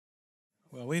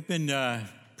Well, we've been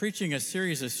preaching a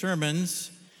series of sermons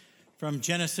from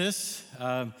Genesis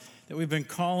that we've been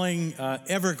calling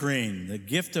Evergreen, the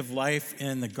gift of life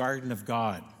in the Garden of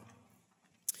God.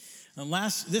 And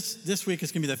this week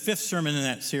is going to be the fifth sermon in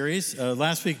that series.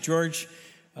 Last week, George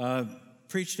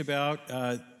preached about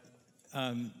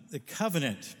the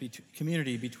covenant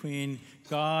community between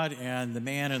God and the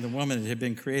man and the woman that had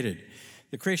been created.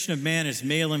 The creation of man is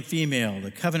male and female, the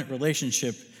covenant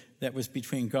relationship that was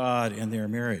between God and their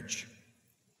marriage.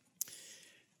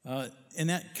 And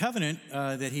that covenant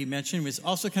that he mentioned was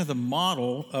also kind of the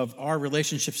model of our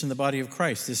relationships in the body of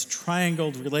Christ, this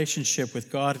triangled relationship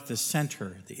with God at the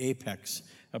center, the apex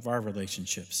of our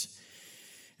relationships.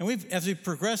 And as we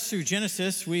progress through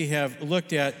Genesis, we have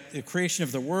looked at the creation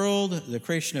of the world, the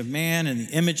creation of man in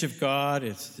the image of God.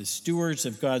 It's the stewards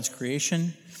of God's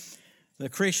creation. The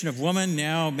creation of woman,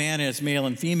 now man as male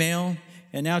and female.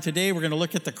 And now today we're going to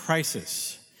look at the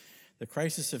crisis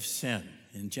of sin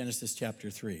in Genesis chapter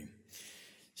 3.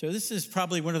 So this is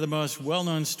probably one of the most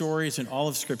well-known stories in all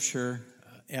of Scripture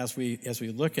as we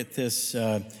look at this,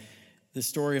 the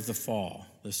story of the fall,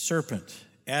 the serpent,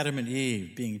 Adam and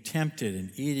Eve being tempted and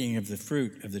eating of the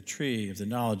fruit of the tree of the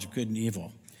knowledge of good and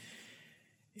evil.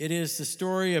 It is the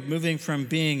story of moving from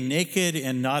being naked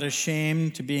and not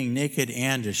ashamed to being naked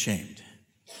and ashamed.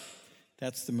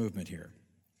 That's the movement here.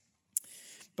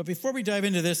 But before we dive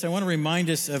into this, I want to remind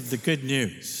us of the good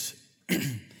news,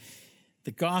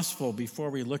 the gospel, before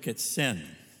we look at sin.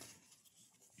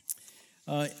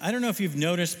 I don't know if you've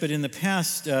noticed, but in the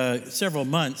past several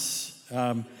months,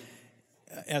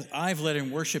 as I've led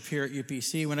in worship here at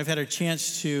UPC, when I've had a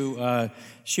chance to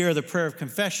share the prayer of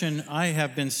confession, I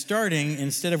have been starting,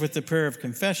 instead of with the prayer of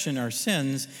confession, our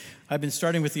sins, I've been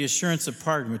starting with the assurance of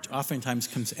pardon, which oftentimes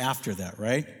comes after that,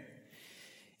 right?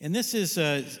 And this is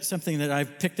something that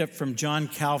I've picked up from John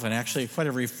Calvin, actually quite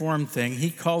a Reformed thing.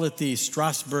 He called it the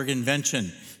Strasbourg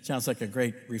Invention. Sounds like a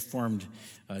great Reformed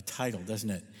title, doesn't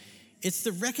it? It's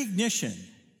the recognition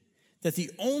that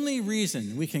the only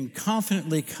reason we can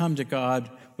confidently come to God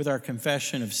with our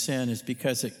confession of sin is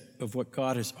because of what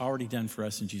God has already done for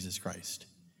us in Jesus Christ.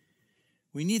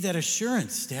 We need that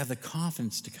assurance to have the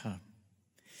confidence to come.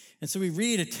 And so we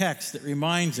read a text that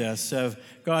reminds us of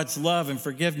God's love and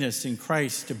forgiveness in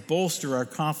Christ to bolster our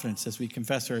confidence as we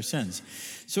confess our sins.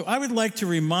 So I would like to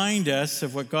remind us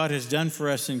of what God has done for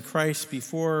us in Christ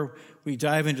before we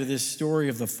dive into this story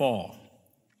of the fall.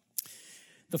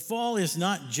 The fall is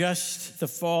not just the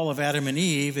fall of Adam and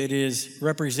Eve, it is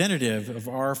representative of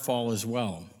our fall as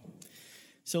well.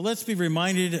 So let's be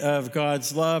reminded of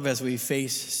God's love as we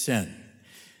face sin.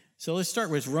 So let's start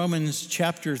with Romans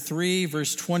chapter 3,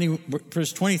 verse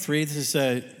 23. This is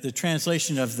the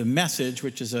translation of the Message,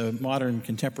 which is a modern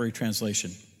contemporary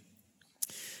translation.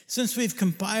 Since we've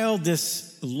compiled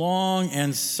this long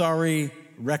and sorry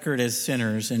record as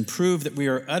sinners and proved that we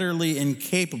are utterly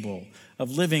incapable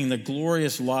of living the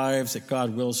glorious lives that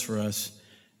God wills for us,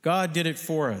 God did it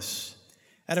for us.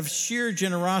 Out of sheer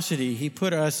generosity, he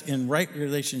put us in right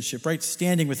relationship, right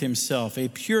standing with himself, a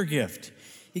pure gift.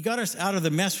 He got us out of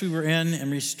the mess we were in and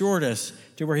restored us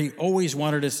to where he always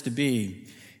wanted us to be.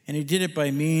 And he did it by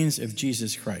means of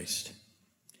Jesus Christ.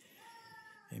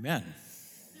 Amen.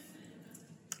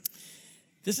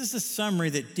 This is the summary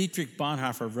that Dietrich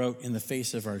Bonhoeffer wrote in the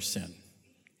face of our sin.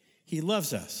 He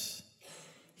loves us.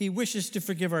 He wishes to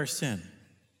forgive our sin.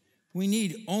 We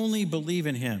need only believe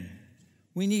in him.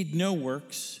 We need no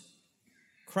works.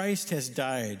 Christ has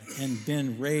died and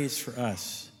been raised for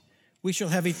us. We shall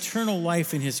have eternal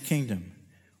life in his kingdom.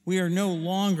 We are no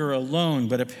longer alone,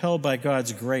 but upheld by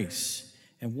God's grace.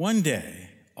 And one day,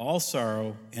 all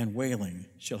sorrow and wailing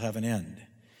shall have an end.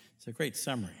 It's a great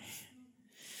summary.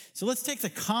 So let's take the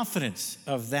confidence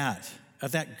of that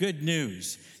good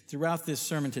news throughout this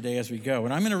sermon today as we go.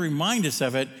 And I'm going to remind us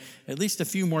of it at least a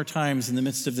few more times in the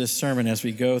midst of this sermon as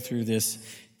we go through this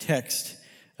text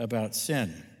about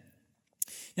sin.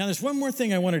 Now, there's one more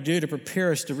thing I want to do to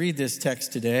prepare us to read this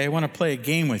text today. I want to play a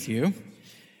game with you.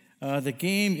 The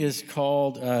game is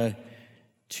called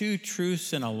Two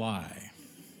Truths and a Lie.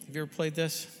 Have you ever played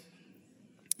this?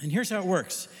 And here's how it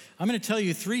works. I'm going to tell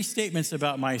you 3 statements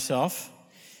about myself,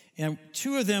 and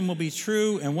 2 of them will be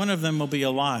true, and 1 of them will be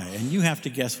a lie, and you have to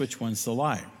guess which one's the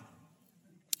lie.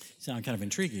 Sound kind of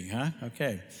intriguing, huh?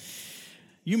 Okay.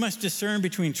 You must discern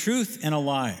between truth and a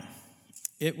lie.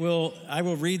 I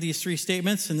will read these 3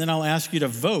 statements, and then I'll ask you to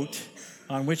vote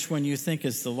on which one you think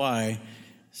is the lie.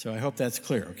 So I hope that's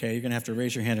clear, okay? You're going to have to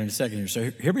raise your hand in a second here. So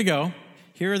here we go.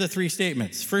 Here are the 3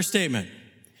 statements. First statement,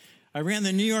 I ran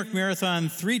the New York Marathon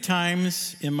 3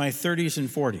 times in my 30s and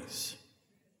 40s.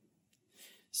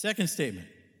 Second statement,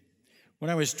 When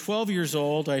I was 12 years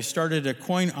old, I started a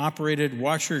coin-operated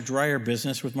washer-dryer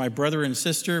business with my brother and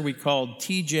sister we called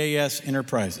TJS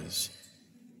Enterprises.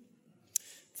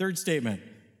 Third statement.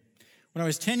 When I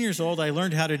was 10 years old, I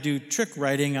learned how to do trick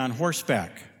riding on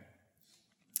horseback.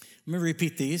 Let me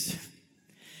repeat these.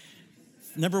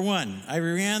 Number 1, I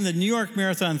ran the New York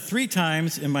Marathon 3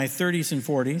 times in my 30s and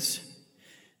 40s.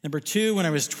 Number 2, when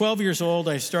I was 12 years old,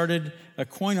 I started a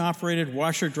coin-operated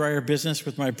washer-dryer business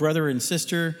with my brother and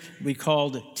sister we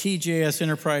called TJS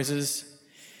Enterprises.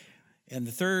 And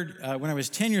the third, when I was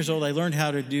 10 years old, I learned how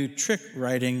to do trick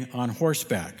riding on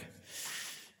horseback.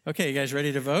 Okay, you guys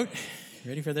ready to vote?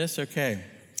 Ready for this? Okay.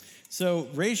 So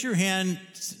raise your hand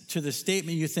to the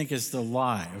statement you think is the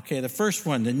lie. Okay, the first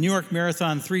one, the New York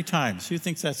Marathon 3 times. Who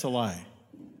thinks that's a lie?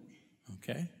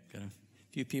 Okay, got a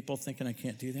few people thinking I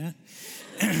can't do that.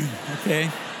 Okay.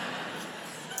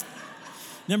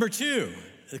 Number 2,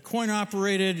 the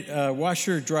coin-operated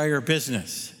washer-dryer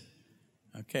business.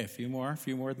 Okay, a few more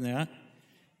than that.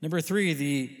 Number 3,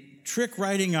 the trick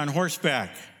riding on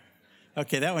horseback.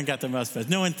 Okay, that one got the most buzz.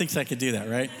 No one thinks I could do that,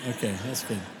 right? Okay, that's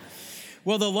good.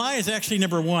 Well, the lie is actually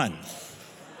number 1.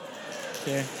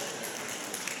 Okay.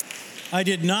 I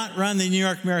did not run the New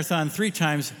York Marathon 3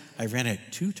 times. I ran it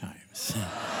 2 times.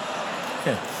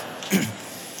 Okay.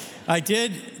 I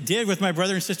did with my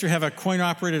brother and sister have a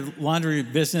coin-operated laundry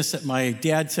business that my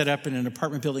dad set up in an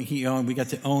apartment building he owned. We got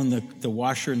to own the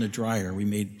washer and the dryer. We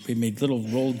made little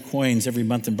rolled coins every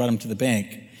month and brought them to the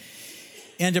bank.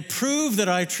 And to prove that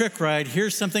I trick ride,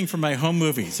 here's something from my home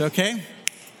movies, okay?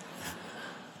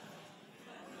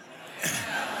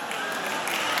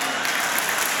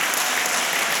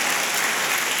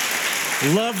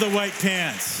 Love the white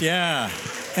pants, yeah.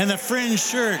 And the fringe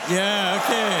shirt, yeah,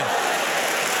 okay.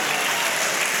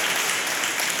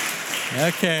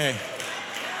 Okay.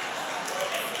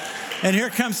 And here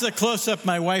comes the close-up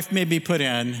my wife made me put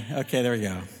in. Okay, there we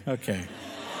go. Okay.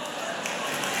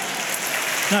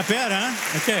 Not bad, huh?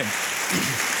 Okay.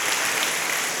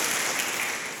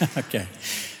 Okay.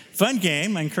 Fun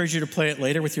game. I encourage you to play it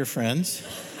later with your friends.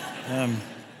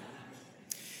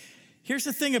 Here's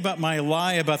the thing about my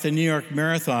lie about the New York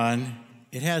Marathon.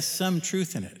 It has some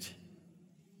truth in it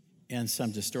and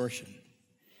some distortion.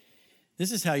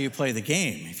 This is how you play the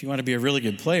game. If you want to be a really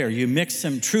good player, you mix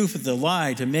some truth with the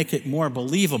lie to make it more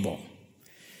believable.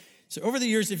 So over the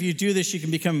years, if you do this, you can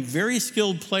become a very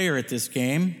skilled player at this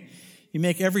game. You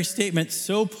make every statement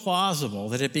so plausible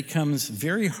that it becomes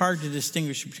very hard to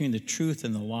distinguish between the truth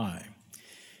and the lie.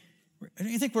 Don't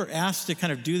you think we're asked to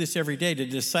kind of do this every day, to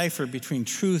decipher between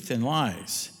truth and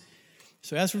lies?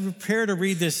 So as we prepare to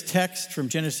read this text from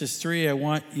Genesis 3, I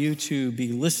want you to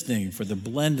be listening for the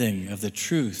blending of the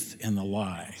truth and the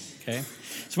lie, okay?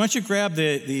 So why don't you grab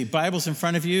the Bibles in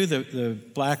front of you, the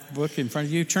black book in front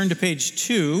of you, turn to page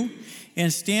 2,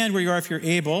 and stand where you are if you're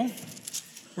able.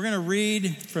 We're going to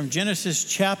read from Genesis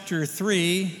chapter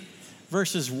 3,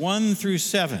 verses 1 through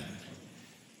 7.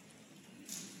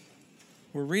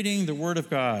 We're reading the Word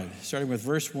of God, starting with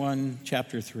verse 1,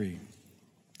 chapter 3.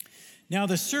 Now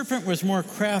the serpent was more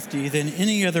crafty than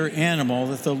any other animal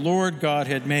that the Lord God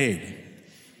had made.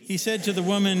 He said to the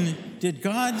woman, "Did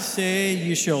God say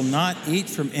you shall not eat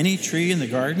from any tree in the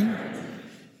garden?"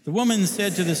 The woman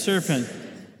said to the serpent,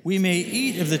 "We may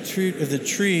eat of the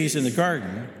trees in the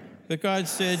garden, but God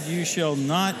said you shall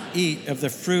not eat of the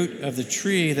fruit of the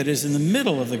tree that is in the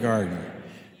middle of the garden,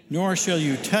 nor shall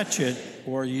you touch it,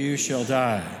 or you shall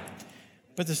die."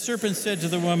 But the serpent said to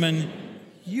the woman,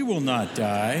 "You will not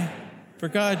die. For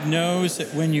God knows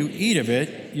that when you eat of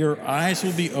it, your eyes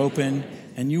will be opened,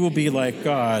 and you will be like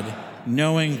God,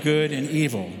 knowing good and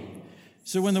evil."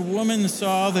 So when the woman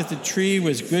saw that the tree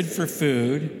was good for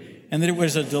food, and that it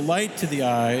was a delight to the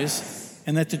eyes,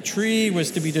 and that the tree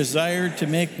was to be desired to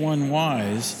make one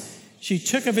wise, she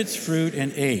took of its fruit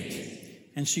and ate.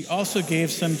 And she also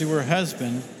gave some to her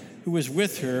husband, who was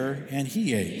with her, and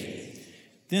he ate.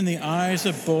 Then the eyes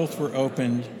of both were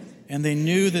opened, and they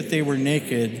knew that they were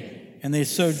naked, and they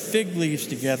sewed fig leaves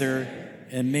together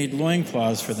and made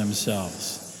loincloths for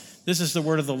themselves. This is the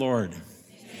word of the Lord.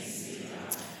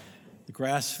 The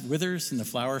grass withers and the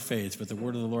flower fades, but the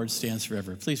word of the Lord stands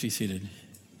forever. Please be seated.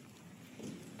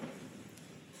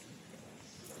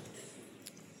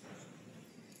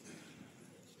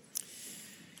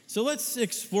 So let's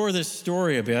explore this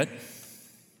story a bit.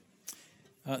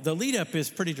 The lead-up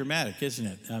is pretty dramatic, isn't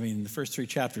it? I mean, the first 3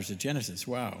 chapters of Genesis,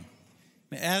 wow.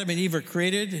 Adam and Eve were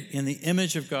created in the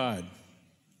image of God.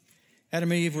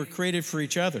 Adam and Eve were created for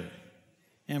each other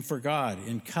and for God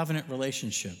in covenant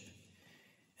relationship.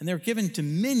 And they're given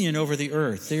dominion over the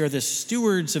earth. They are the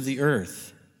stewards of the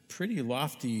earth. Pretty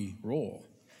lofty role.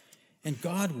 And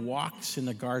God walks in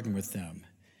the garden with them.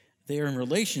 They are in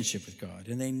relationship with God,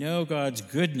 and they know God's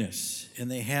goodness, and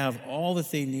they have all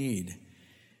that they need.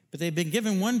 But they've been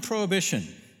given one prohibition.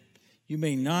 You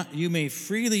may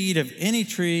freely eat of any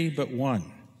tree but one.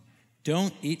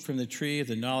 Don't eat from the tree of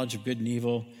the knowledge of good and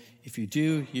evil. If you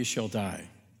do, you shall die.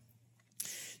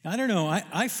 Now, I don't know,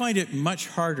 I find it much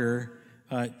harder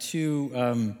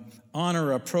to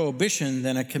honor a prohibition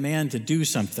than a command to do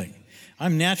something.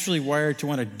 I'm naturally wired to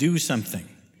want to do something.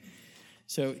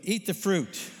 So eat the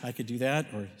fruit, I could do that,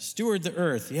 or steward the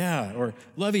earth, yeah, or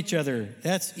love each other.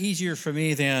 That's easier for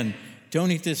me than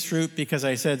don't eat this fruit because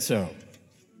I said so.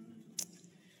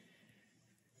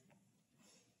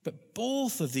 But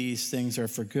both of these things are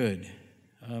for good.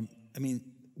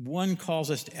 One calls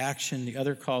us to action, the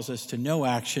other calls us to no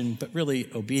action, but really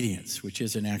obedience, which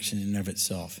is an action in and of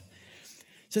itself.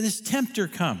 So this tempter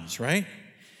comes, right?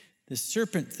 This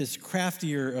serpent, this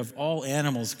craftier of all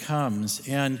animals, comes,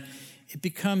 and it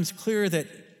becomes clear that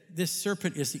this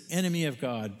serpent is the enemy of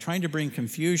God, trying to bring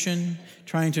confusion,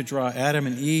 trying to draw Adam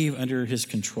and Eve under his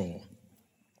control.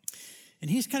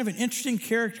 And he's kind of an interesting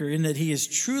character in that he is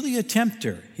truly a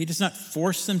tempter. He does not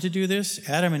force them to do this.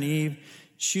 Adam and Eve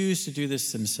choose to do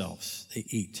this themselves. They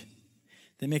eat.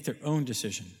 They make their own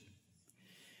decision.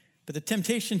 But the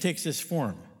temptation takes this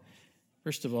form.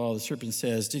 First of all, the serpent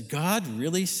says, did God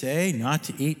really say not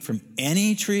to eat from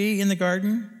any tree in the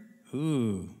garden?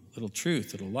 Ooh, little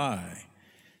truth, little lie.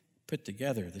 Put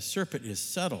together, the serpent is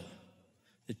subtle.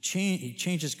 He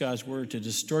changes God's word to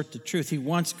distort the truth. He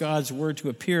wants God's word to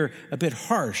appear a bit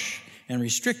harsh and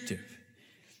restrictive.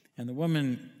 And the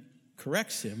woman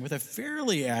corrects him with a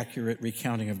fairly accurate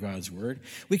recounting of God's word.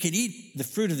 We can eat the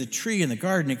fruit of the tree in the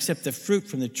garden, except the fruit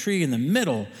from the tree in the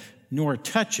middle, nor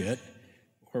touch it,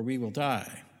 or we will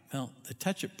die. Well, the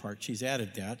touch it part, she's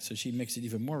added that, so she makes it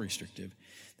even more restrictive.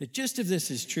 The gist of this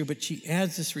is true, but she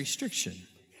adds this restriction.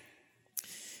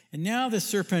 And now the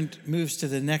serpent moves to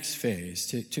the next phase,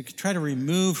 to try to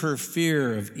remove her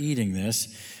fear of eating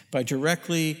this by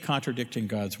directly contradicting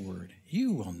God's word.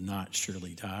 You will not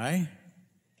surely die.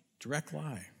 Direct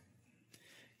lie.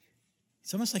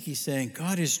 It's almost like he's saying,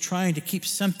 God is trying to keep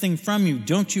something from you.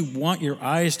 Don't you want your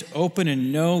eyes to open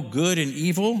and know good and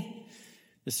evil?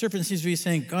 The serpent seems to be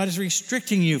saying, God is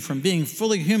restricting you from being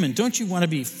fully human. Don't you want to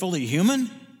be fully human?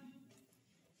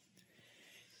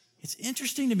 It's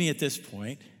interesting to me at this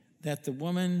point that the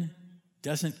woman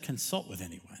doesn't consult with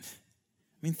anyone.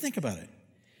 Think about it.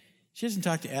 She doesn't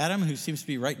talk to Adam, who seems to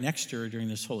be right next to her during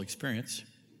this whole experience.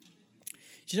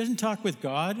 She doesn't talk with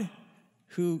God,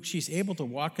 who she's able to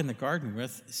walk in the garden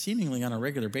with seemingly on a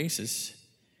regular basis.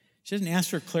 She doesn't ask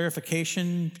for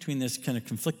clarification between this kind of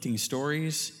conflicting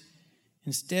stories.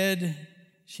 Instead,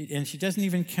 she doesn't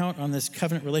even count on this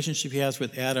covenant relationship he has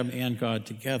with Adam and God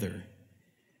together.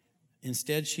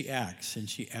 Instead, she acts,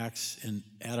 and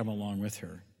Adam along with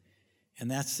her.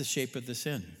 And that's the shape of the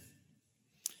sin.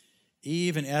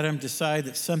 Eve and Adam decide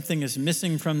that something is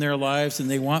missing from their lives, and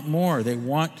they want more. They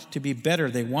want to be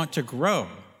better. They want to grow.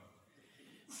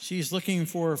 She's looking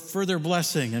for further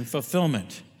blessing and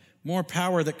fulfillment, more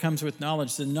power that comes with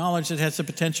knowledge, the knowledge that has the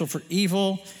potential for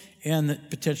evil and the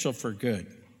potential for good.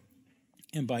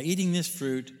 And by eating this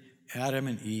fruit, Adam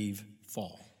and Eve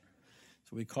fall.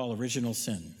 That's what we call original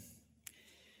sin.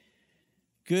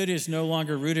 Good is no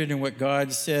longer rooted in what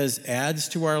God says adds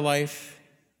to our life,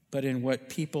 but in what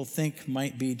people think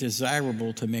might be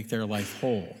desirable to make their life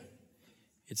whole.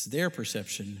 It's their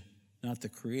perception, not the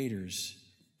Creator's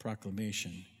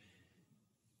proclamation.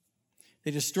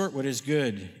 They distort what is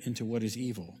good into what is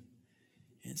evil.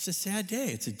 It's a sad day.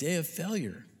 It's a day of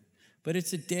failure. But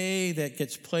it's a day that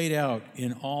gets played out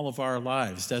in all of our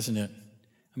lives, doesn't it?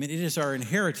 It is our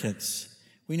inheritance.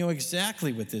 We know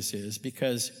exactly what this is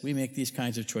because we make these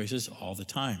kinds of choices all the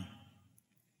time.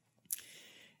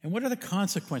 And what are the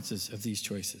consequences of these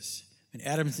choices? When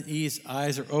Adam and Eve's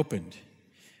eyes are opened,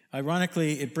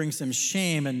 ironically, it brings them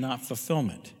shame and not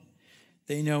fulfillment.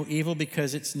 They know evil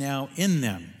because it's now in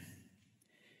them.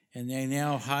 And they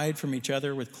now hide from each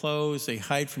other with clothes. They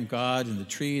hide from God in the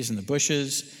trees and the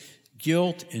bushes.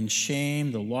 Guilt and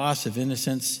shame, the loss of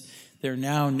innocence, they're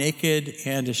now naked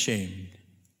and ashamed.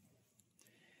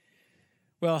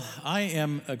 Well, I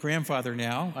am a grandfather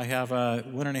now. I have a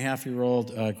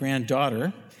 1.5-year-old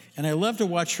granddaughter, and I love to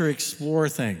watch her explore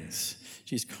things.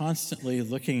 She's constantly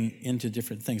looking into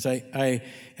different things.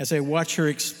 As I watch her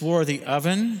explore the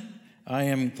oven, I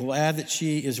am glad that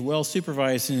she is well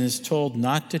supervised and is told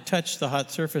not to touch the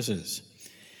hot surfaces.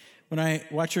 When I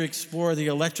watch her explore the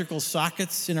electrical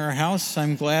sockets in our house,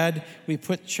 I'm glad we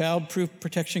put child-proof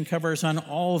protection covers on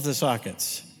all of the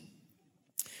sockets.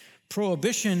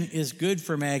 Prohibition is good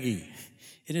for Maggie.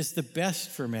 It is the best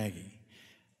for Maggie,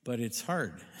 but it's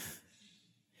hard.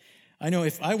 I know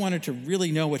if I wanted to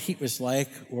really know what heat was like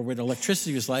or what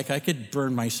electricity was like, I could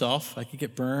burn myself. I could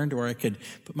get burned, or I could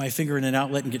put my finger in an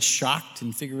outlet and get shocked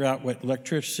and figure out what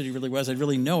electricity really was. I'd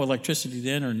really know electricity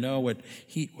then, or know what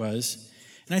heat was.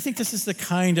 And I think this is the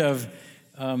kind of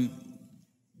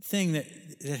thing that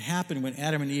happened when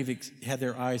Adam and Eve had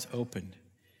their eyes opened.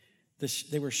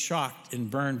 They were shocked and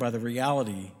burned by the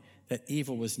reality that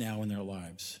evil was now in their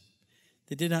lives.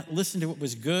 They did not listen to what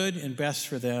was good and best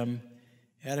for them.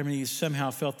 Adam and Eve somehow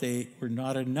felt they were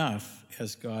not enough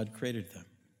as God created them.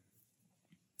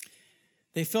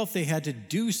 They felt they had to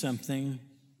do something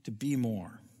to be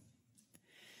more.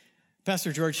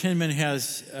 Pastor George Hinman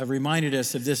has reminded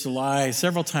us of this lie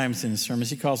several times in his sermons.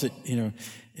 He calls it,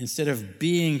 instead of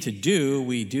being to do,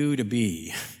 we do to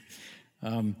be.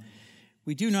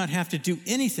 We do not have to do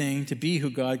anything to be who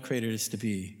God created us to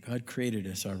be. God created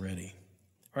us already.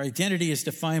 Our identity is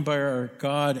defined by our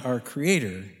God, our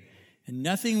Creator, and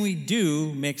nothing we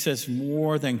do makes us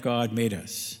more than God made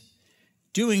us.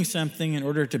 Doing something in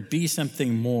order to be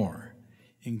something more.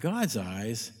 In God's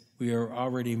eyes, we are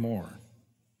already more.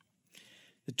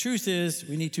 The truth is,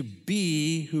 we need to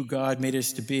be who God made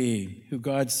us to be, who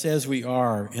God says we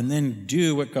are, and then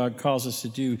do what God calls us to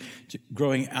do,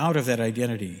 growing out of that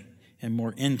identity and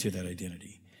more into that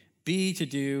identity. Be to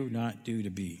do, not do to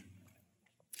be.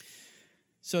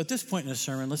 So at this point in the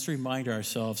sermon, let's remind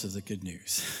ourselves of the good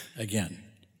news again.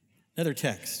 Another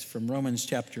text from Romans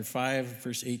chapter 5,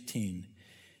 verse 18.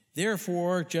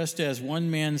 Therefore, just as one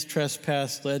man's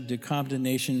trespass led to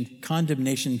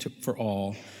condemnation for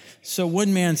all, so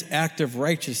one man's act of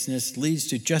righteousness leads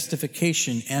to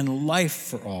justification and life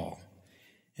for all.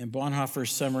 And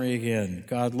Bonhoeffer's summary again,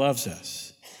 God loves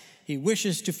us. He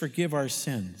wishes to forgive our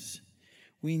sins.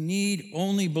 We need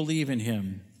only believe in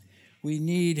him. We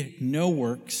need no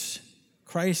works.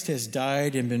 Christ has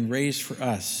died and been raised for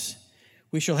us.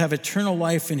 We shall have eternal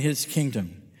life in his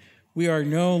kingdom. We are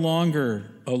no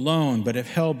longer alone, but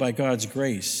held by God's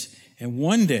grace. And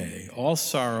one day, all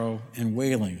sorrow and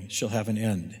wailing shall have an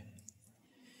end.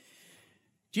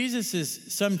 Jesus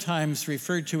is sometimes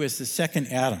referred to as the second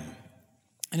Adam.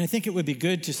 And I think it would be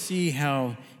good to see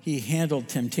how he handled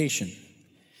temptation.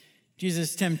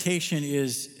 Jesus' temptation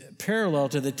is parallel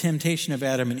to the temptation of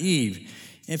Adam and Eve.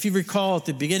 If you recall, at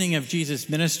the beginning of Jesus'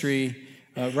 ministry,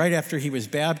 right after he was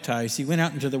baptized, he went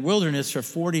out into the wilderness for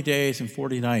 40 days and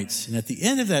 40 nights. And at the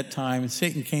end of that time,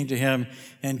 Satan came to him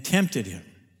and tempted him.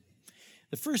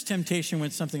 The first temptation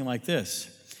went something like this.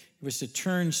 It was to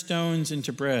turn stones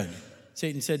into bread.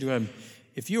 Satan said to him,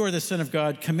 if you are the Son of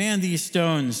God, command these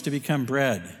stones to become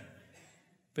bread.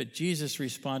 But Jesus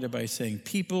responded by saying,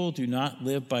 people do not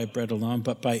live by bread alone,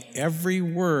 but by every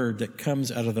word that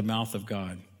comes out of the mouth of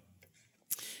God.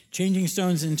 Changing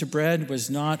stones into bread was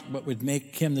not what would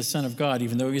make him the Son of God,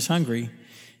 even though he was hungry.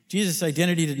 Jesus'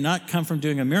 identity did not come from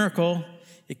doing a miracle.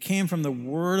 It came from the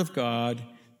Word of God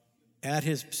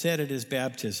said at his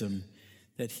baptism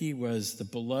that he was the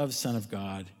beloved Son of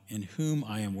God in whom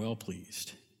I am well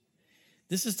pleased.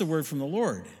 This is the word from the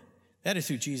Lord. That is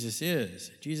who Jesus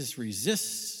is. Jesus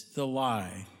resists the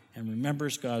lie and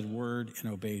remembers God's word and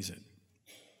obeys it.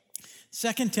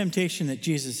 Second temptation that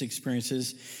Jesus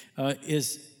experiences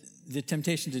is the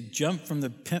temptation to jump from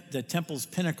the temple's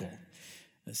pinnacle.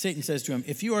 Satan says to him,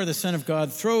 if you are the Son of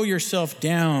God, throw yourself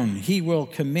down. He will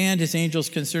command his angels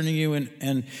concerning you,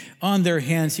 and on their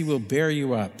hands he will bear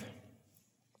you up.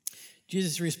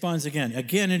 Jesus responds again,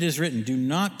 it is written, do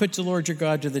not put the Lord your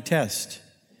God to the test.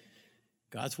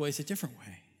 God's way is a different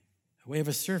way, a way of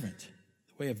a servant,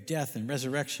 the way of death and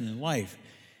resurrection and life.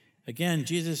 Again,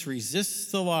 Jesus resists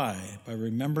the lie by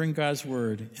remembering God's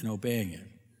word and obeying it.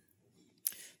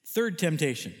 Third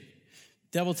temptation.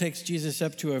 The devil takes Jesus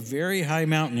up to a very high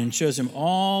mountain and shows him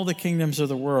all the kingdoms of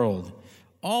the world.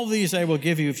 All these I will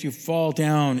give you if you fall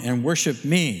down and worship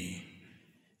me.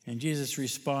 And Jesus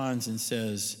responds and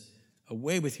says,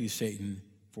 away with you, Satan,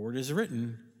 for it is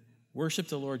written, worship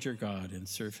the Lord your God and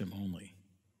serve him only.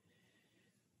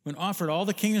 When offered all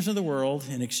the kingdoms of the world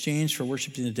in exchange for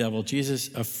worshiping the devil, Jesus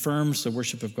affirms the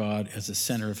worship of God as the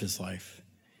center of his life.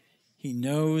 He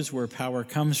knows where power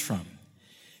comes from.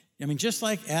 Just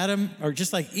like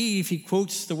Eve, he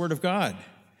quotes the word of God.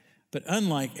 But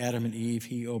unlike Adam and Eve,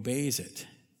 he obeys it.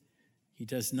 He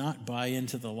does not buy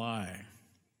into the lie,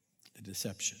 the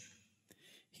deception.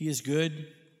 He is good.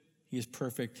 He is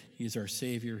perfect. He is our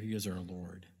Savior. He is our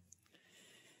Lord.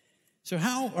 So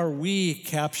how are we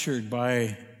captured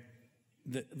by,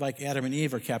 like Adam and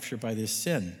Eve are captured by this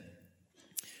sin?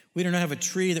 We don't have a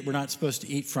tree that we're not supposed to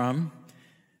eat from.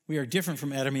 We are different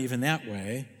from Adam and Eve in that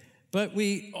way, but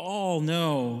we all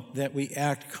know that we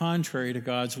act contrary to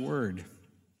God's word.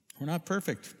 We're not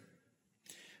perfect.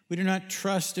 We do not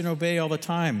trust and obey all the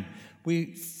time.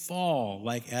 We fall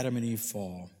like Adam and Eve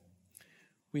fall.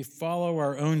 We follow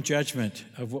our own judgment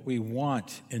of what we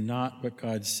want and not what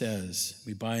God says.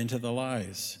 We buy into the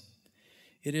lies.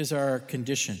 It is our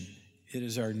condition. It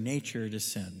is our nature to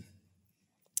sin.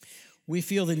 We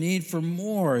feel the need for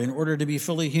more in order to be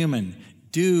fully human,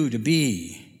 do to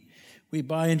be. We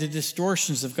buy into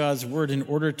distortions of God's word in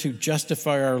order to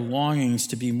justify our longings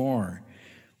to be more.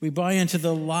 We buy into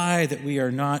the lie that we are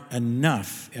not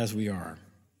enough as we are.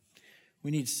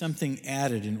 We need something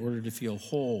added in order to feel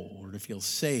whole or to feel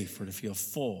safe or to feel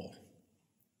full.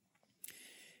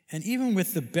 And even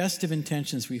with the best of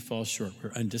intentions, we fall short.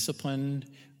 We're undisciplined.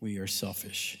 We are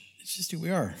selfish. It's just who we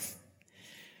are.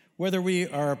 Whether we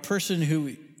are a person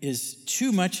who is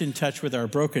too much in touch with our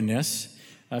brokenness,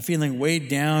 feeling weighed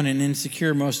down and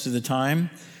insecure most of the time,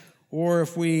 or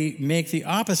if we make the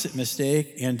opposite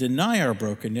mistake and deny our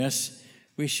brokenness,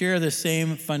 we share the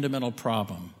same fundamental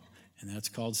problem, and that's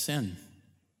called sin.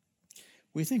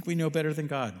 We think we know better than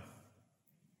God.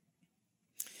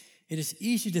 It is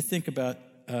easy to think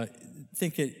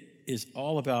it is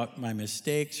all about my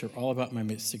mistakes or all about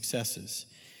my successes.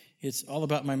 It's all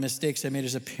about my mistakes I made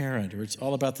as a parent, or it's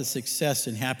all about the success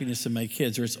and happiness of my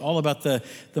kids, or it's all about the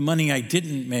money I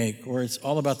didn't make, or it's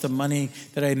all about the money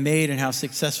that I made and how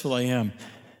successful I am.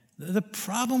 The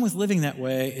problem with living that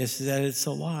way is that it's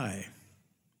a lie.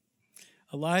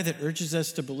 A lie that urges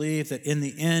us to believe that in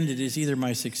the end it is either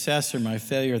my success or my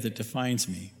failure that defines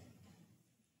me.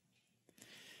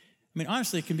 I mean,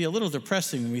 honestly, it can be a little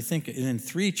depressing when we think in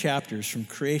 3 chapters from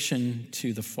creation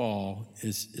to the fall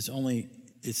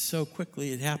it's so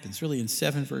quickly it happens, really in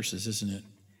 7 verses, isn't it?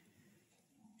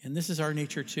 And this is our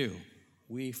nature too.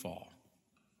 We fall.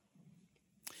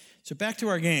 So back to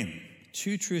our game.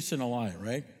 2 truths and a lie,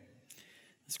 right?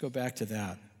 Let's go back to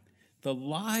that. The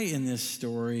lie in this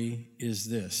story is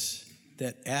this,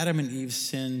 that Adam and Eve's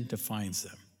sin defines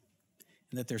them,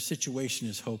 and that their situation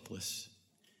is hopeless.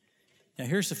 Now,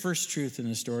 here's the first truth in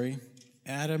the story.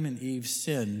 Adam and Eve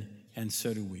sin, and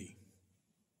so do we.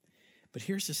 But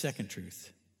here's the second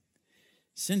truth.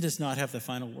 Sin does not have the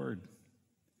final word.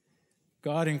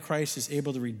 God in Christ is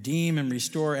able to redeem and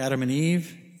restore Adam and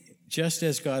Eve, just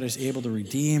as God is able to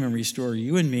redeem and restore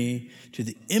you and me to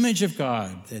the image of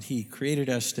God that he created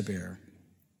us to bear.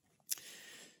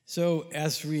 So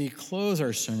as we close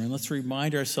our sermon, let's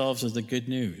remind ourselves of the good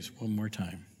news one more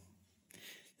time.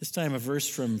 This time a verse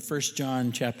from 1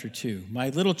 John chapter 2. My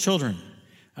little children,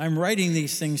 I'm writing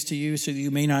these things to you so that you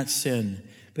may not sin.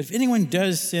 But if anyone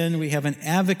does sin, we have an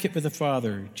advocate with the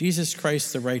Father, Jesus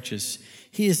Christ the righteous.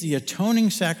 He is the atoning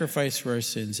sacrifice for our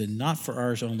sins, and not for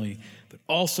ours only, but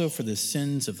also for the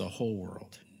sins of the whole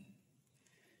world.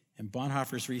 And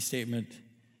Bonhoeffer's restatement,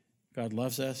 God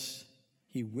loves us.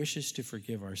 He wishes to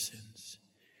forgive our sins.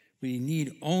 We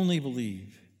need only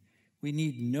believe. We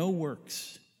need no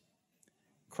works.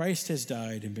 Christ has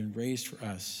died and been raised for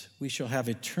us. We shall have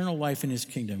eternal life in his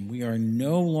kingdom. We are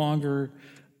no longer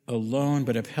alone,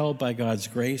 but upheld by God's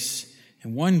grace.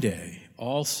 And one day,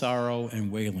 all sorrow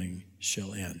and wailing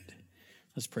shall end.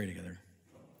 Let's pray together.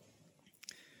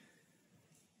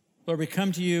 Lord, we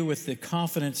come to you with the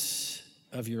confidence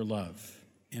of your love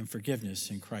and forgiveness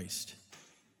in Christ.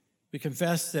 We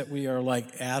confess that we are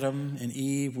like Adam and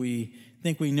Eve. We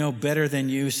think we know better than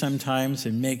you sometimes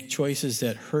and make choices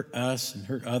that hurt us and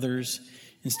hurt others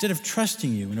instead of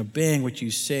trusting you and obeying what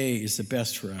you say is the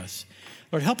best for us.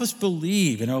 Lord, help us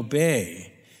believe and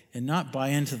obey and not buy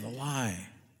into the lie.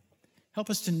 Help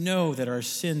us to know that our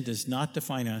sin does not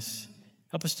define us.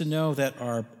 Help us to know that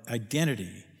our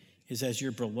identity is as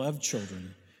your beloved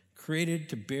children, created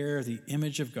to bear the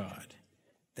image of God.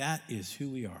 That is who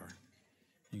we are.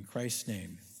 In Christ's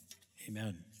name,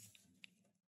 amen.